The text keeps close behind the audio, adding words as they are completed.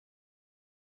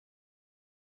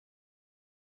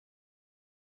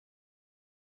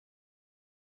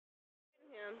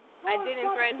him. I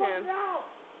didn't threaten him.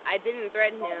 I didn't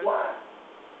threaten him.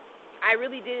 I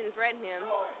really didn't threaten him.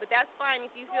 But that's fine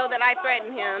if you feel that I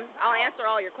threatened him. I'll answer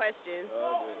all your questions.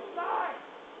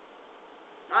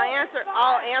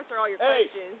 I'll answer all your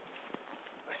questions.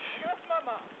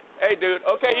 Hey, dude.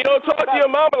 Okay, you don't talk to your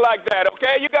mama like that.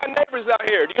 Okay, you got neighbors out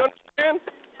here. Do you understand?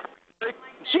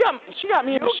 She got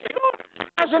me in the shit.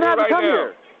 I shouldn't have to come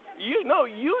here. You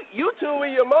two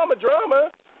with your mama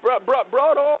drama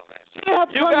brought on.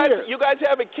 You guys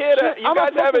have a kid. You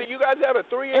guys have a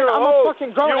 3-year-old. I'm a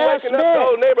fucking grown ass man. You're waking up the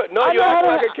whole neighborhood. No, you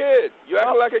acting like a kid. You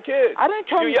acting like a kid. I didn't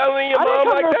come. You yelling at your mom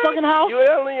like that? Fucking house. You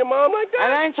yelling at your mom like that?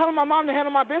 And I ain't telling my mom to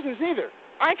handle my business either.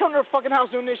 I ain't coming to her fucking house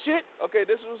doing this shit. Okay,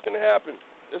 this is what's gonna happen.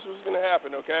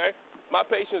 Okay? My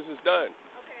patience is done.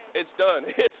 Okay. It's done.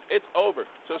 It's over.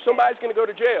 So somebody's gonna go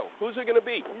to jail. Who's it gonna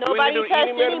be? Nobody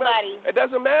touched anybody. It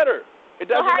doesn't matter.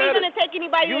 So how are you going to take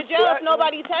anybody to jail if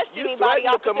nobody touched anybody?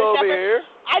 You come over here.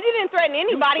 I didn't threaten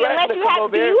anybody unless you have.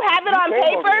 Do you have it on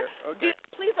paper? Okay.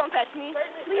 Please don't touch me.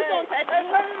 Please don't touch me.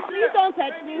 Please don't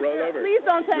touch me. Roll over. Please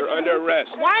don't touch me. You're under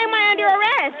arrest. Why am I under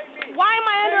arrest? Why am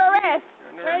I under arrest?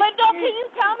 But can you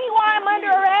tell me why I'm under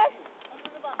arrest?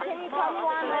 Can you tell me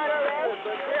why I'm under arrest?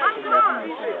 I'm calm.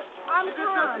 I'm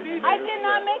calm. I did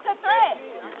not make a threat.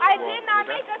 I did not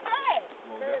make a threat.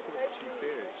 Well, that's what she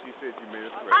said. She said you made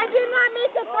a threat. I did not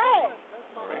make a threat.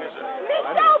 Miss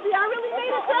Shelby, I really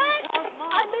made a threat?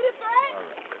 I made a threat?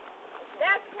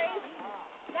 That's crazy.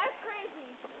 That's crazy.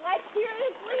 Like,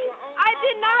 seriously? I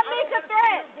did not make a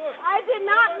threat. I did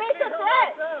not make a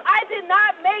threat. I did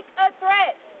not make a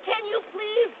threat. Can you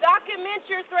please document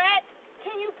your threat?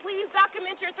 Can you please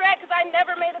document your threat? Because I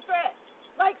never made a threat.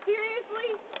 Like,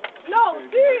 seriously? No,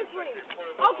 seriously.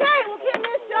 Okay, well, can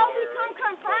Miss Shelby come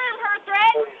confirm her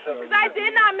threat? Because I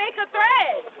did not make a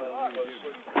threat.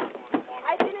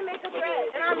 I didn't make a threat.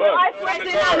 And I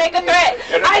did not make a threat.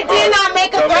 I did not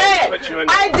make a threat.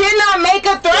 I did not make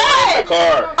a threat.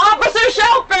 Officer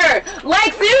Chauffeur,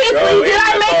 like, seriously, did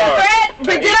I make a threat?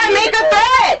 But did I make a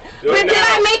threat? But did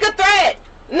I make a threat?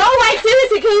 No, like,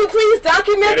 seriously, can you please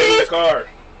document this? Get in the car.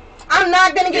 I'm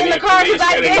not going to get in the car because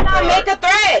I did not make a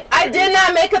threat. I did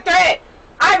not make a threat.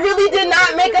 I really did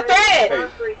not make a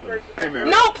threat. Hey,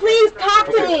 no, please talk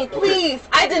to me, please.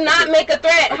 I did not make a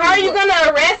threat. How are you going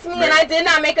to arrest me and I did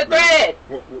not make a threat?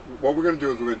 What we're going to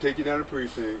do is we're going to take you down to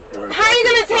precinct. How are you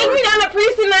going to take me down to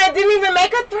precinct and I didn't even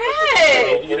make a threat?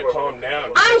 I need you to calm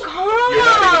down. I'm calm. You're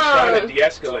not even trying to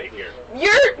de-escalate here.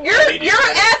 You're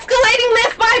escalating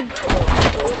this by...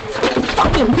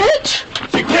 Fucking bitch.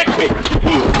 You kicked me.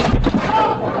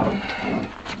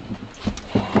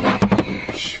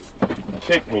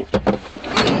 Kick me.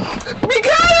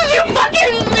 Because you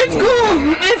fucking...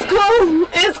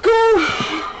 It's cool.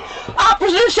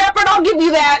 Officer Shepard, I'll give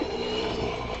you that.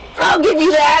 I'll give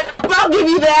you that. I'll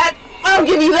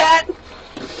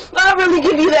really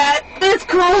give you that. It's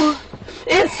cool.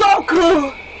 It's so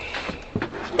cool.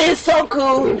 It's so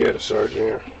cool. Let me get a sergeant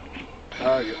here.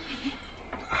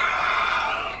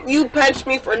 You punched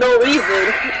me for no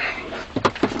reason.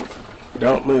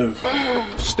 Don't move.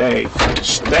 Stay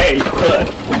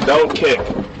put. Don't kick.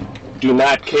 Do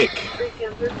not kick.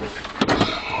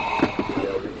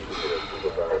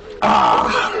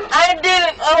 I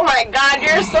didn't. Oh my God,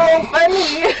 you're so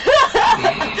funny.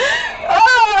 Oh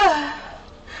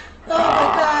my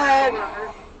God.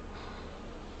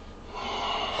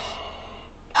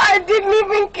 I didn't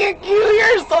even kick you.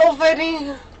 You're so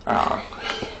funny.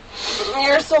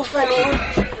 You're so funny.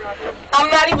 I'm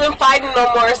not even fighting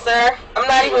no more, sir. I'm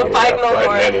not even fighting no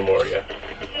more. Anymore, yeah.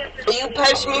 You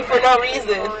punched me for no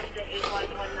reason.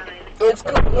 It's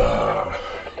cool.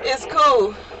 It's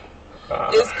cool.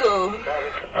 It's cool.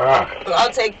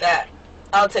 I'll take that.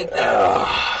 I'll take that.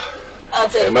 I'll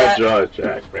take my that. jaw's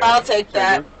jacked, man. I'll take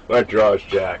that. My jaw's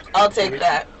jacked. I'll take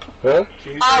that. Huh?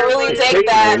 I'll really take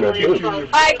that.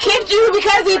 I kicked you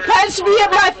because he punched me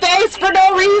in my face for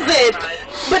no reason.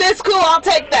 But it's cool. I'll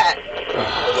take that.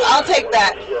 I'll take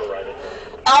that.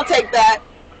 I'll take that.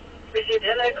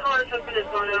 And I call something is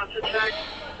going out to check,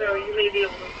 so you may be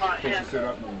able to spot him.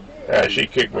 Yeah, she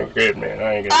kicked me good, man.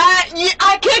 I ain't gonna...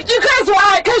 I kicked you because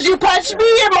why? Because you punched me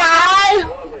in my eye?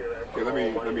 Okay,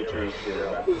 let me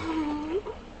transfer.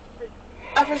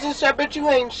 Officer Shepard, you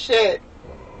ain't shit.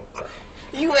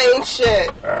 You ain't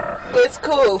shit. It's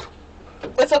cool.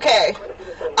 It's okay.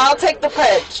 I'll take the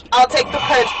punch. I'll take the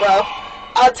punch, bro.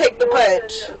 I'll take the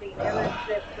punch.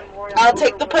 I'll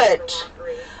take the punch.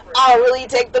 I'll really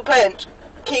take the punch.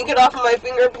 Can you get off of my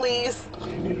finger, please?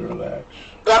 You need to relax.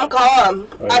 I'm calm.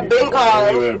 I've been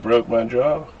calm. You would have broke my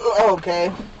jaw.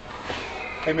 Okay.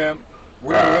 Hey, ma'am.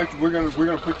 We're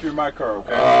gonna put you in my car,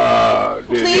 okay?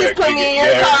 Please put me in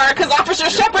your car, because Officer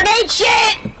Shepard ain't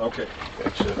shit! Okay.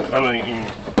 I mean,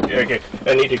 okay,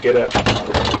 I need to get up.